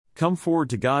Come forward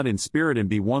to God in spirit and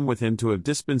be one with Him to have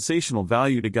dispensational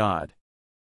value to God.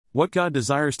 What God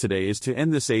desires today is to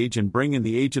end this age and bring in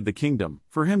the age of the kingdom.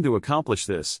 For Him to accomplish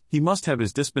this, He must have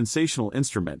His dispensational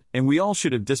instrument, and we all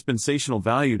should have dispensational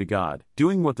value to God,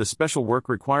 doing what the special work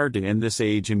required to end this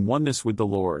age in oneness with the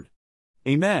Lord.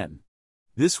 Amen.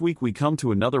 This week we come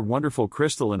to another wonderful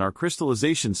crystal in our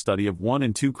crystallization study of 1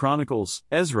 and 2 Chronicles,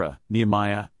 Ezra,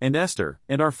 Nehemiah, and Esther,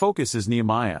 and our focus is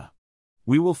Nehemiah.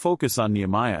 We will focus on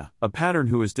Nehemiah, a pattern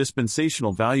who is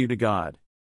dispensational value to God.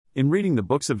 In reading the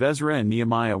books of Ezra and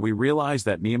Nehemiah, we realize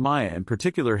that Nehemiah in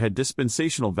particular had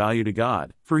dispensational value to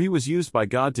God, for he was used by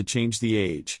God to change the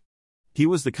age. He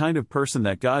was the kind of person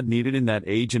that God needed in that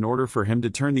age in order for him to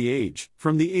turn the age,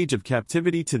 from the age of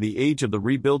captivity to the age of the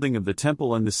rebuilding of the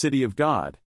temple and the city of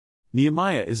God.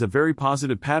 Nehemiah is a very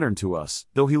positive pattern to us.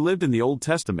 Though he lived in the Old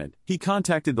Testament, he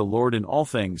contacted the Lord in all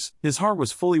things, his heart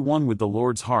was fully one with the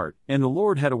Lord's heart, and the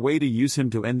Lord had a way to use him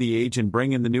to end the age and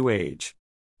bring in the new age.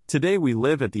 Today we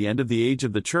live at the end of the age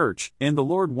of the church, and the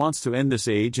Lord wants to end this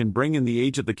age and bring in the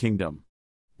age of the kingdom.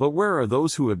 But where are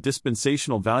those who have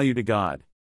dispensational value to God?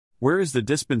 Where is the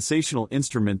dispensational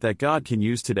instrument that God can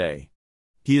use today?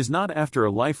 He is not after a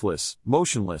lifeless,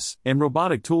 motionless, and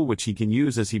robotic tool which he can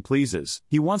use as he pleases.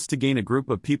 He wants to gain a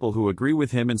group of people who agree with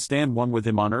him and stand one with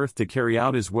him on earth to carry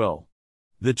out his will.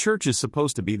 The church is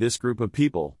supposed to be this group of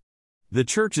people. The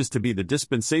church is to be the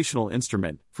dispensational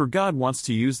instrument, for God wants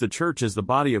to use the church as the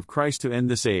body of Christ to end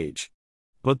this age.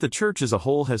 But the church as a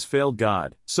whole has failed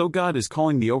God, so God is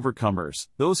calling the overcomers,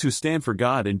 those who stand for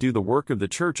God and do the work of the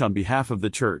church on behalf of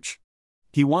the church.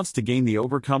 He wants to gain the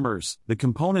overcomers, the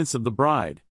components of the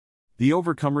bride. The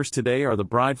overcomers today are the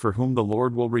bride for whom the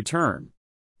Lord will return.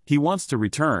 He wants to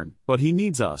return, but he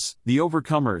needs us, the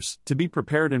overcomers, to be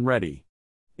prepared and ready.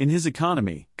 In his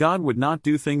economy, God would not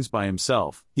do things by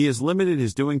himself. He has limited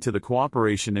his doing to the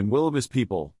cooperation and will of his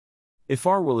people. If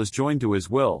our will is joined to his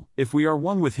will, if we are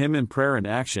one with him in prayer and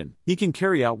action, he can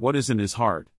carry out what is in his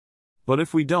heart. But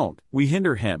if we don't, we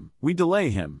hinder him, we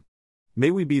delay him. May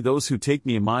we be those who take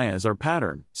Nehemiah as our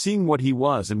pattern, seeing what he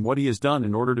was and what he has done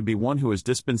in order to be one who has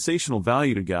dispensational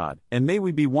value to God, and may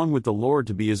we be one with the Lord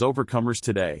to be his overcomers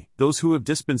today, those who have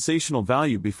dispensational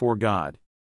value before God.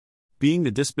 Being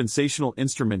the dispensational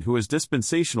instrument who has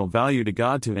dispensational value to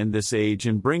God to end this age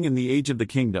and bring in the age of the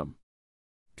kingdom.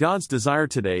 God's desire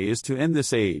today is to end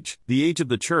this age, the age of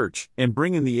the church, and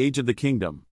bring in the age of the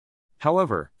kingdom.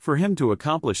 However, for him to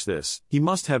accomplish this, he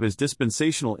must have his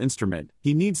dispensational instrument.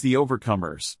 He needs the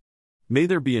overcomers. May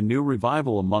there be a new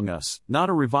revival among us, not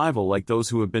a revival like those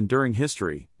who have been during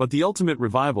history, but the ultimate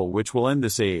revival which will end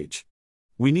this age.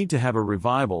 We need to have a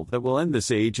revival that will end this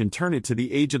age and turn it to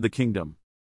the age of the kingdom.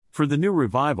 For the new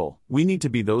revival, we need to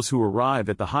be those who arrive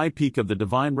at the high peak of the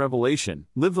divine revelation,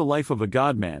 live the life of a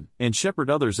God-man, and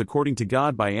shepherd others according to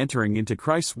God by entering into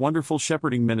Christ's wonderful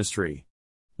shepherding ministry.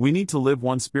 We need to live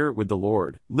one spirit with the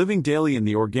Lord, living daily in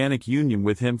the organic union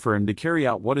with him for him to carry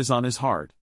out what is on his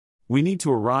heart. We need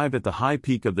to arrive at the high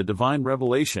peak of the divine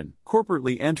revelation,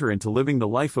 corporately enter into living the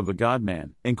life of a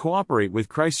God-man, and cooperate with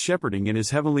Christ's shepherding in his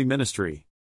heavenly ministry.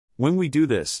 When we do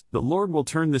this, the Lord will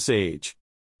turn this age.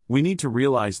 We need to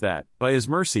realize that, by his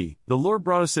mercy, the Lord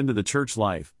brought us into the church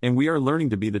life, and we are learning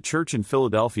to be the church in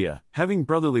Philadelphia, having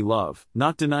brotherly love,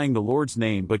 not denying the Lord's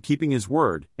name but keeping his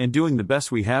word, and doing the best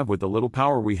we have with the little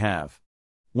power we have.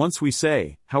 Once we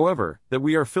say, however, that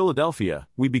we are Philadelphia,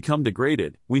 we become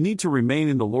degraded. We need to remain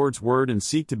in the Lord's word and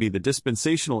seek to be the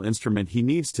dispensational instrument he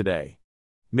needs today.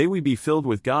 May we be filled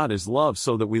with God as love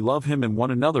so that we love him and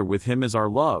one another with him as our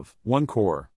love. 1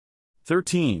 Cor.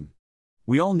 13.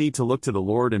 We all need to look to the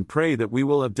Lord and pray that we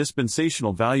will have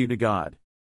dispensational value to God.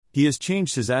 He has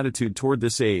changed his attitude toward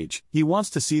this age. He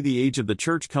wants to see the age of the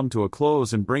church come to a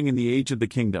close and bring in the age of the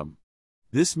kingdom.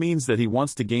 This means that he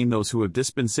wants to gain those who have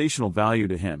dispensational value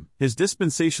to him, his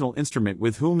dispensational instrument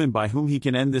with whom and by whom he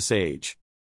can end this age.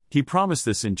 He promised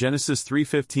this in Genesis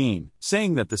 3:15,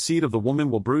 saying that the seed of the woman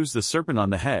will bruise the serpent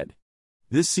on the head.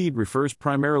 This seed refers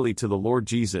primarily to the Lord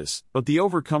Jesus, but the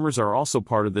overcomers are also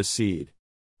part of this seed.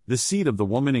 The seed of the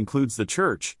woman includes the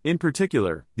church, in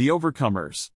particular, the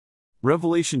overcomers.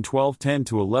 Revelation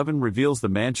 12:10-11 reveals the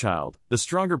man-child, the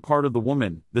stronger part of the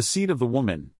woman, the seed of the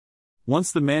woman.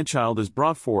 Once the man-child is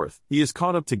brought forth, he is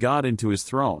caught up to God and to his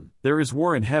throne, there is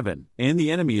war in heaven, and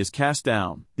the enemy is cast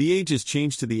down, the age is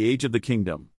changed to the age of the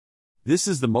kingdom. This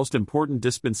is the most important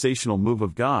dispensational move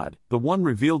of God, the one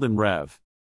revealed in Rev.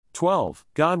 12.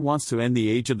 God wants to end the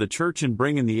age of the church and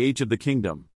bring in the age of the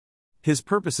kingdom. His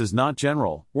purpose is not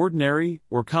general, ordinary,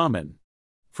 or common.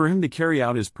 For him to carry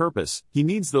out his purpose, he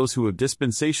needs those who have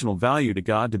dispensational value to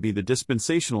God to be the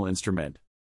dispensational instrument.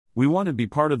 We want to be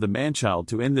part of the man-child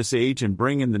to end this age and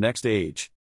bring in the next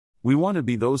age. We want to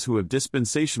be those who have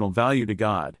dispensational value to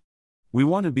God. We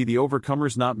want to be the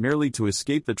overcomers, not merely to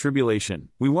escape the tribulation.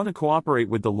 We want to cooperate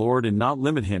with the Lord and not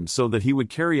limit Him so that He would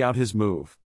carry out His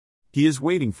move. He is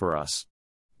waiting for us.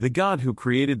 The God who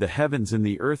created the heavens and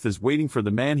the earth is waiting for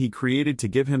the man He created to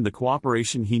give him the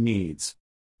cooperation he needs.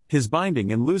 His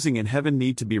binding and loosing in heaven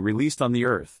need to be released on the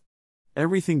earth.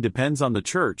 Everything depends on the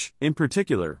church, in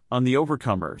particular, on the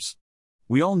overcomers.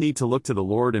 We all need to look to the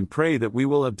Lord and pray that we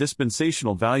will have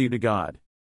dispensational value to God.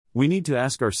 We need to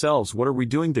ask ourselves, what are we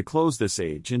doing to close this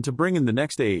age and to bring in the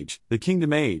next age, the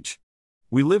kingdom age?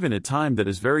 We live in a time that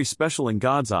is very special in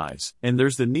God's eyes, and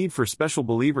there's the need for special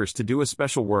believers to do a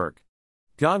special work.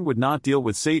 God would not deal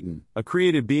with Satan, a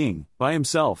created being, by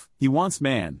himself. He wants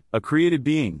man, a created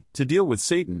being, to deal with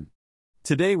Satan.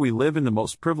 Today we live in the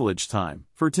most privileged time,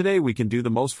 for today we can do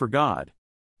the most for God.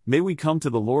 May we come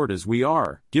to the Lord as we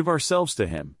are, give ourselves to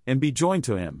Him, and be joined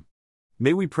to Him.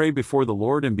 May we pray before the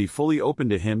Lord and be fully open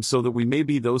to Him so that we may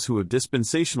be those who have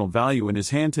dispensational value in His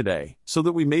hand today, so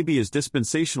that we may be His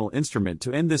dispensational instrument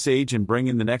to end this age and bring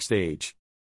in the next age.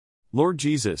 Lord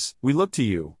Jesus, we look to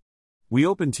You. We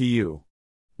open to You.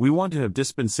 We want to have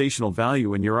dispensational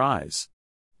value in Your eyes.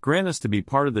 Grant us to be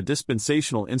part of the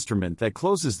dispensational instrument that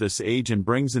closes this age and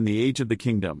brings in the age of the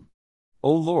kingdom.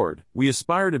 O Lord, we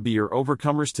aspire to be Your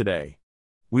overcomers today.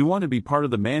 We want to be part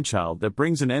of the man-child that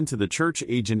brings an end to the church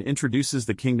age and introduces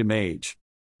the kingdom age.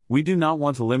 We do not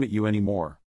want to limit You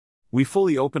anymore. We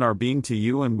fully open our being to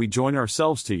You and we join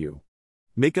ourselves to You.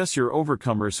 Make us Your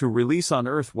overcomers who release on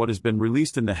earth what has been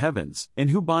released in the heavens, and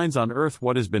who binds on earth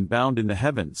what has been bound in the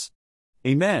heavens.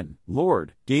 Amen.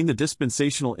 Lord, gain the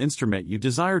dispensational instrument You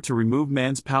desire to remove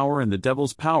man's power and the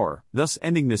devil's power, thus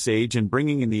ending this age and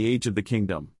bringing in the age of the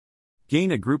kingdom.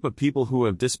 Gain a group of people who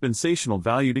have dispensational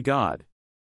value to God.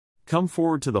 Come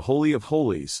forward to the Holy of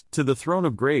Holies, to the throne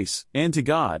of grace, and to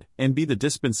God, and be the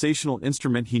dispensational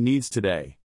instrument He needs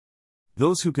today.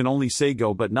 Those who can only say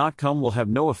go but not come will have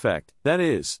no effect, that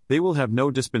is, they will have no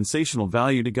dispensational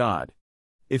value to God.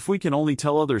 If we can only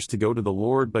tell others to go to the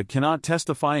Lord but cannot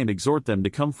testify and exhort them to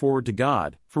come forward to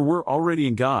God, for we're already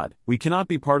in God, we cannot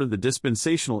be part of the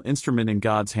dispensational instrument in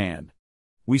God's hand.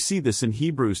 We see this in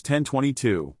Hebrews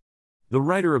 10:22. The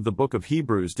writer of the book of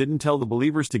Hebrews didn't tell the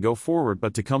believers to go forward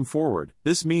but to come forward.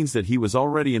 This means that he was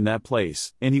already in that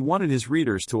place, and he wanted his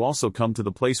readers to also come to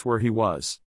the place where he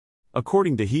was.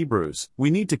 According to Hebrews, we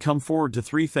need to come forward to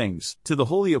three things: to the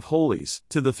Holy of Holies,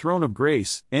 to the throne of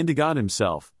grace, and to God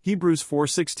Himself. Hebrews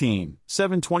 4:16,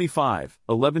 7:25,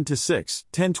 11-6,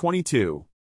 10:22.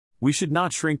 We should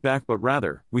not shrink back but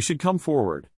rather, we should come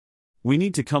forward. We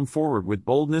need to come forward with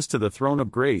boldness to the throne of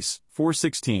grace,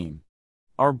 4:16.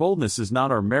 Our boldness is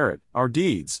not our merit, our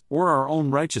deeds, or our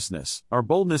own righteousness. Our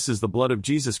boldness is the blood of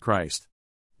Jesus Christ.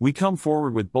 We come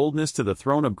forward with boldness to the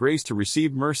throne of grace to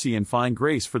receive mercy and find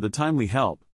grace for the timely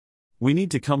help. We need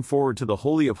to come forward to the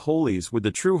Holy of Holies with the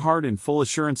true heart and full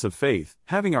assurance of faith,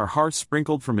 having our hearts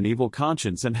sprinkled from an evil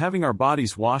conscience and having our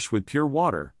bodies washed with pure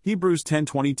water. Hebrews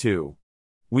 10:22.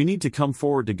 We need to come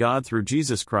forward to God through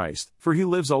Jesus Christ, for He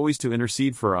lives always to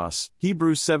intercede for us.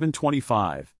 Hebrews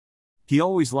 7:25. He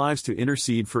always lives to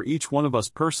intercede for each one of us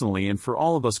personally and for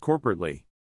all of us corporately.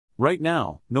 Right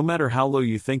now, no matter how low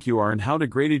you think you are and how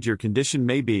degraded your condition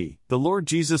may be, the Lord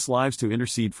Jesus lives to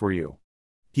intercede for you.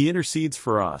 He intercedes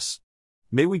for us.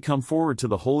 May we come forward to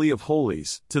the Holy of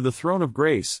Holies, to the throne of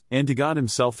grace, and to God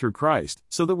Himself through Christ,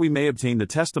 so that we may obtain the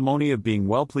testimony of being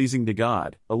well-pleasing to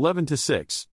God.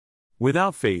 11-6.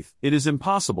 Without faith, it is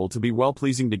impossible to be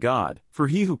well-pleasing to God, for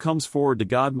he who comes forward to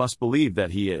God must believe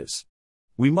that He is.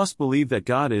 We must believe that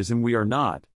God is and we are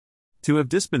not. To have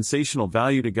dispensational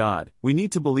value to God, we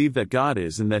need to believe that God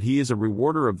is and that He is a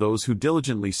rewarder of those who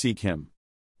diligently seek Him.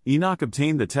 Enoch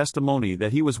obtained the testimony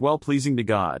that he was well-pleasing to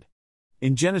God.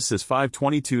 In Genesis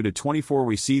 5:22-24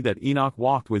 we see that Enoch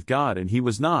walked with God and he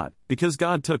was not, because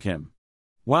God took him.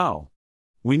 Wow!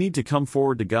 We need to come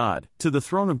forward to God, to the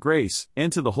throne of grace,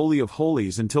 and to the Holy of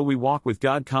Holies until we walk with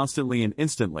God constantly and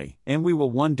instantly, and we will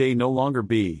one day no longer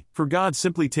be, for God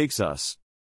simply takes us.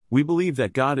 We believe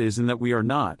that God is and that we are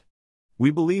not. We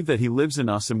believe that He lives in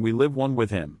us and we live one with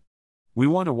Him. We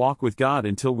want to walk with God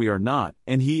until we are not,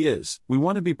 and He is. We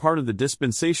want to be part of the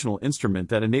dispensational instrument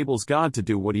that enables God to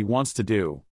do what He wants to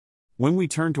do. When we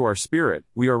turn to our spirit,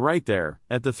 we are right there,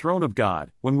 at the throne of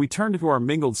God. When we turn to our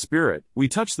mingled spirit, we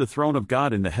touch the throne of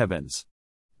God in the heavens.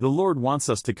 The Lord wants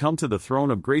us to come to the throne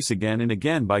of grace again and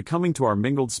again by coming to our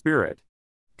mingled spirit.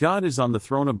 God is on the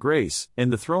throne of grace,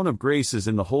 and the throne of grace is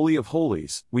in the Holy of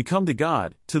Holies. We come to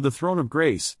God, to the throne of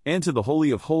grace, and to the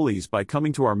Holy of Holies by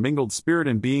coming to our mingled spirit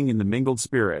and being in the mingled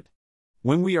spirit.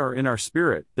 When we are in our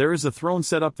spirit, there is a throne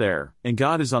set up there, and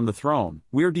God is on the throne.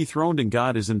 We are dethroned and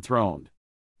God is enthroned.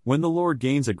 When the Lord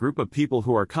gains a group of people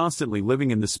who are constantly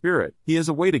living in the Spirit, He has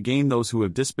a way to gain those who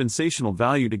have dispensational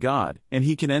value to God, and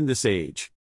He can end this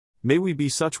age. May we be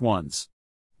such ones.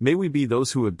 May we be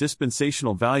those who have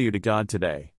dispensational value to God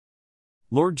today.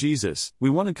 Lord Jesus,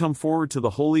 we want to come forward to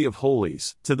the Holy of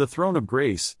Holies, to the throne of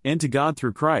grace, and to God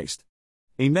through Christ.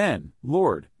 Amen.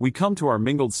 Lord, we come to our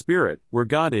mingled spirit, where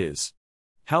God is.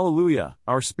 Hallelujah,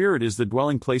 our spirit is the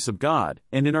dwelling place of God,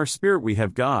 and in our spirit we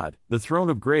have God, the throne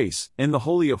of grace, and the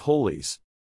Holy of Holies.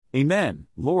 Amen.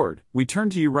 Lord, we turn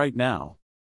to You right now.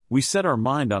 We set our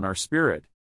mind on our spirit.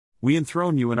 We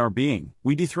enthrone You in our being,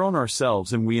 we dethrone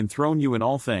ourselves and we enthrone You in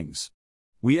all things.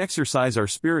 We exercise our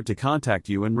spirit to contact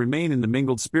You and remain in the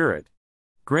mingled spirit.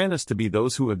 Grant us to be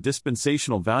those who have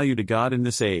dispensational value to God in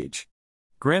this age.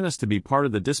 Grant us to be part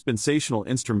of the dispensational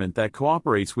instrument that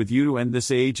cooperates with You to end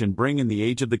this age and bring in the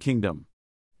age of the kingdom.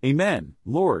 Amen.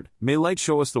 Lord, may light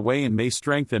show us the way and may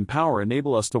strength and power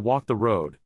enable us to walk the road.